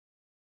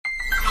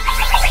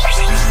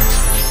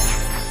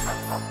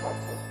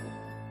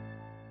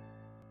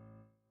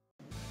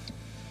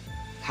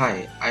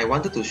Hi, I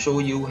wanted to show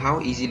you how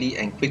easily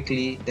and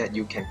quickly that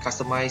you can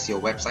customize your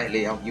website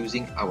layout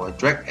using our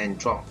drag and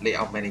drop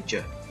layout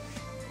manager.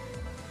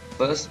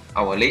 First,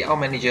 our layout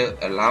manager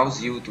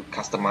allows you to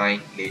customize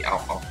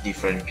layout of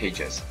different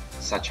pages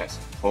such as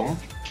home,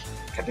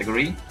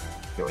 category,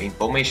 your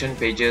information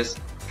pages,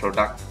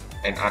 product,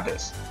 and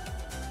others.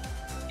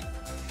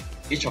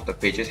 Each of the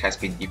pages has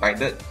been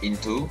divided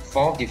into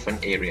 4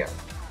 different areas: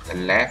 the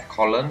left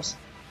columns,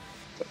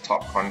 the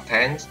top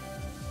content,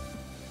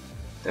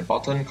 the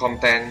bottom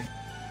content,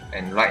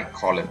 and right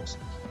columns.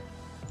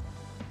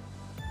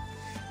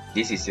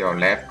 This is your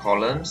left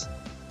columns,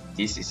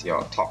 this is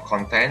your top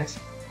content,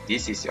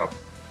 this is your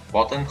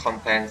bottom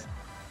content,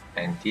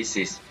 and this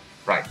is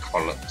right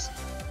columns.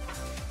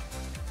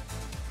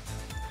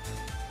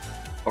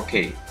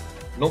 Okay,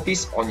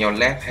 notice on your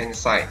left hand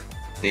side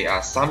there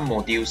are some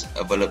modules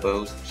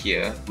available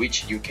here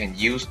which you can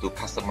use to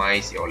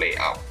customize your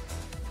layout.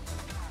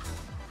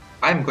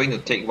 I'm going to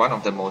take one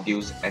of the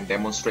modules and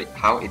demonstrate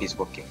how it is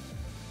working.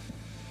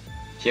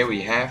 Here we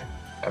have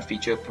a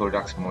feature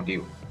products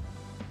module.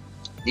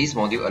 This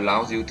module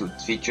allows you to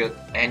feature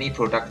any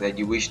product that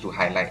you wish to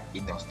highlight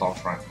in your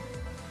storefront.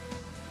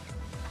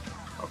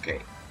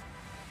 Okay,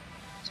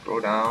 scroll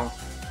down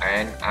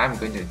and I'm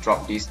going to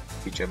drop this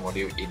feature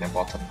module in the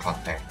bottom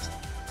content.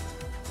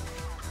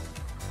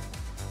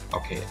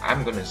 Okay,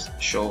 I'm going to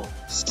show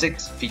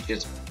 6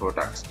 features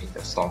products in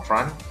the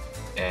storefront,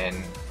 and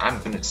I'm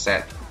going to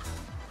set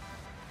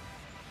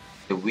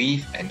the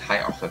width and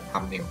height of the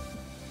thumbnail.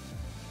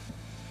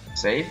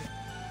 Save.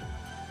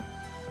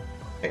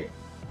 Okay,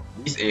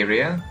 this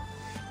area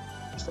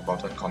is the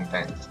bottom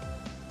content.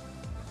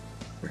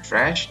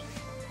 Refresh.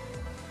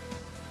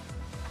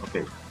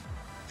 Okay,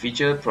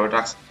 feature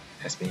products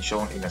has been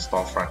shown in the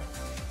storefront.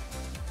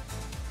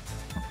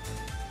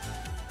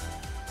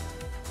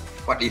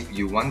 What if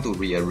you want to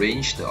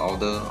rearrange the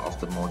order of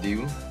the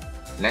module?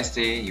 Let's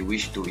say you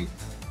wish to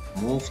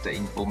move the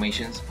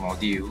information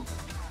module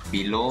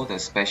below the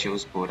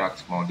specials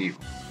products module.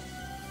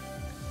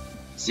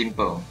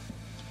 Simple.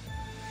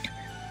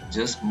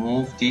 Just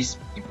move this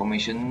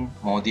information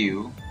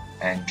module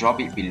and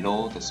drop it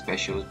below the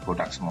specials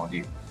products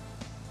module.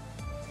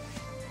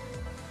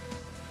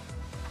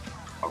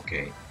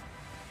 Okay,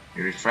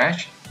 you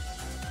refresh.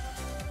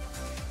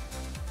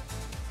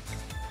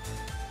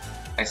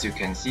 As you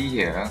can see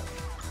here,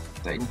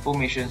 the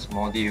information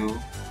module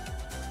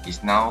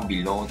is now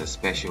below the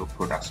special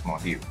products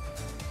module.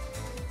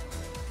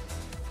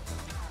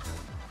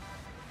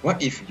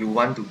 What if you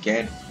want to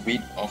get rid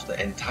of the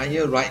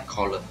entire right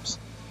columns?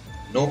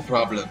 No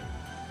problem.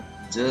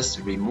 Just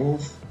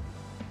remove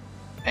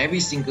every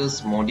single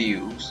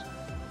modules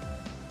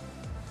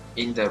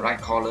in the right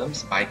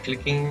columns by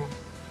clicking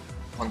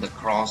on the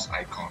cross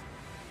icon.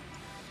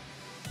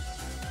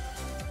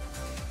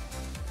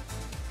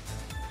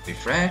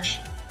 Refresh.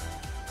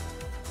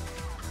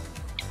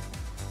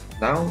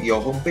 Now your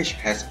homepage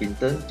has been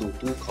turned to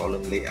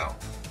 2-column layout.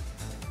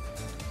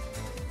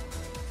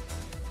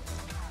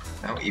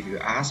 Now if you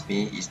ask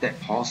me, is that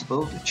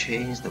possible to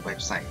change the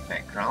website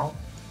background,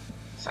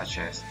 such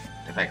as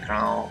the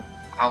background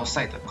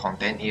outside the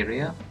content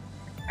area?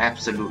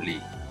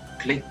 Absolutely.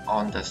 Click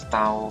on the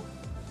style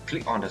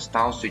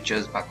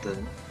switches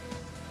button.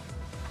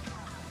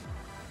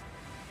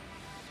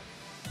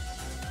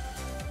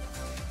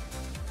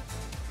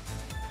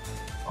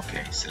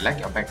 Okay,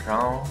 select your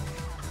background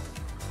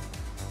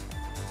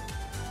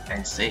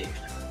and save.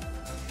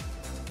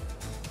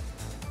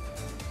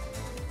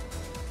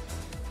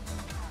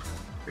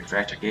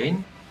 Refresh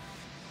again.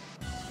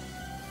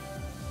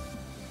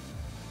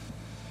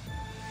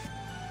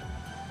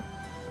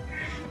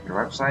 Your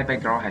website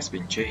background has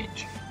been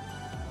changed.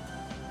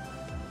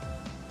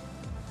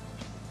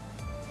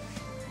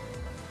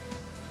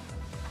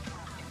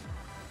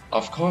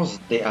 Of course,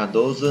 there are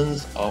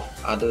dozens of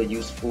other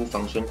useful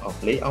functions of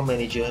Layout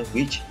Manager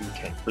which you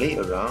can play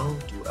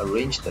around to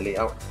arrange the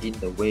layout in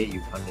the way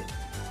you want it.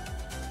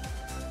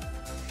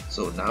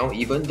 So now,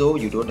 even though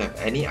you don't have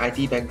any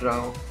IT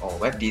background or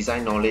web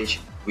design knowledge,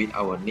 with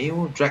our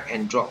new drag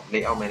and drop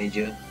Layout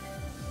Manager,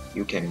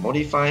 you can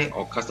modify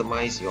or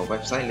customize your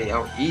website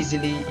layout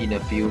easily in a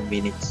few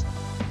minutes.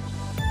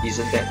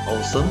 Isn't that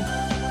awesome?